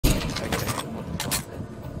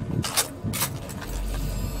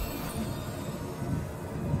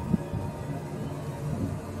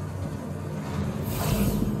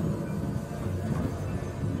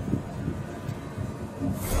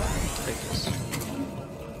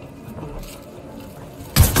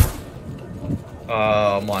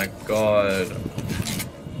Oh my god.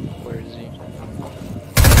 Where is he?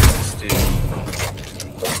 This dude.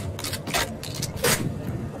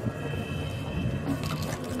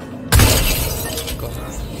 Got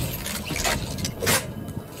him.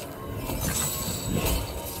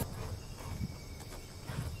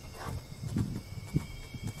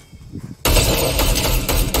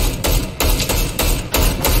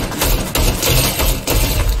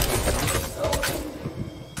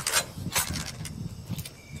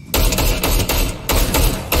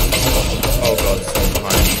 Oh god, someone's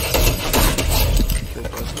behind me. Kill the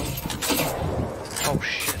first one. Oh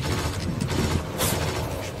shit.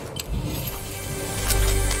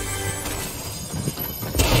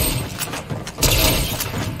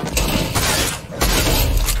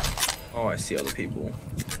 Oh, I see other people.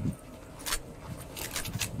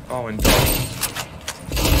 Oh, and dog.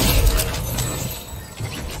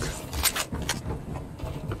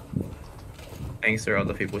 Thanks, there are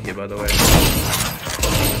other people here, by the way.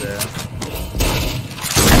 Over there.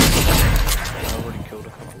 I already killed a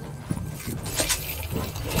couple.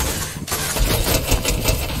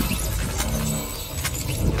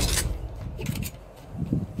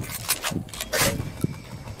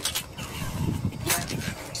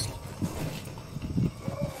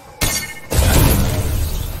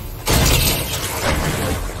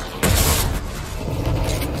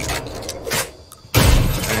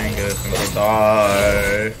 Dang it, I'm gonna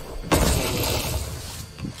die.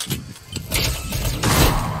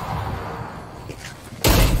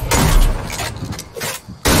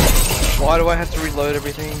 Why do I have to reload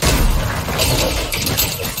everything?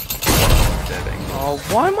 Oh,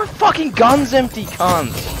 why are my fucking guns empty,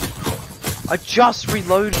 cunt? I just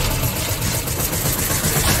reloaded.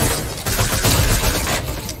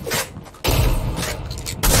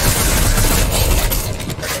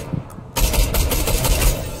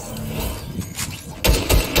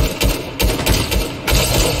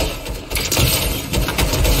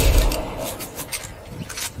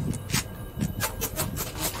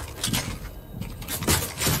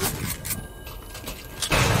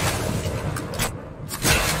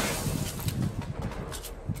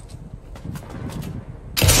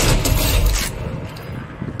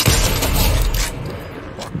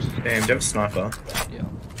 Damn, do you have a sniper? Yeah.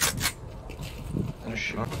 And a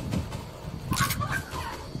shot.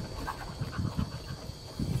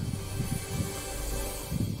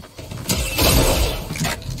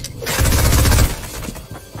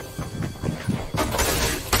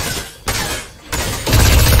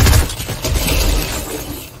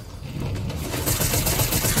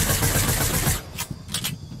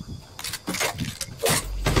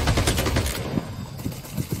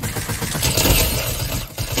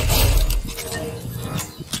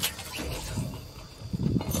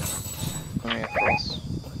 Oh yeah, cross.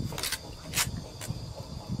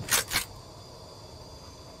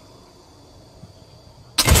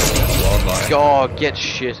 Wildlife. God, get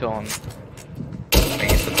shit on.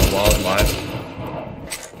 Thank you for the wildlife.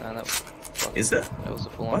 Nah, that was fucking, Is it? that was a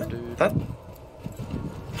full on What? dude. That?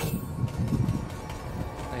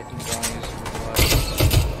 Nathan dying is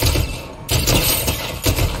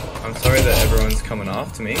I'm sorry that everyone's coming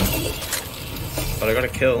after me, but I got a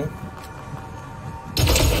kill.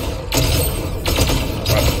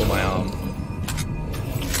 Right before my arm.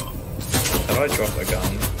 How do I drop a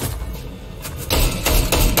gun?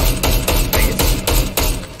 Dang it.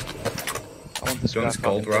 I want this Do you want this back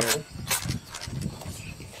gold up. rifle?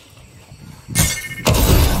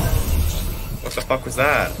 What the fuck was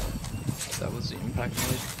that? That was the impact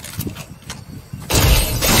noise.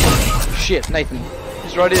 Shit, Nathan.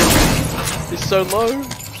 He's right in. He's so low.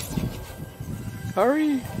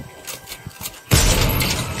 Hurry.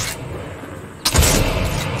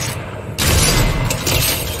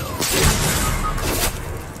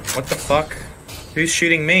 What the fuck? Who's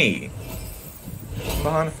shooting me? I'm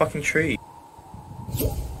behind a fucking tree.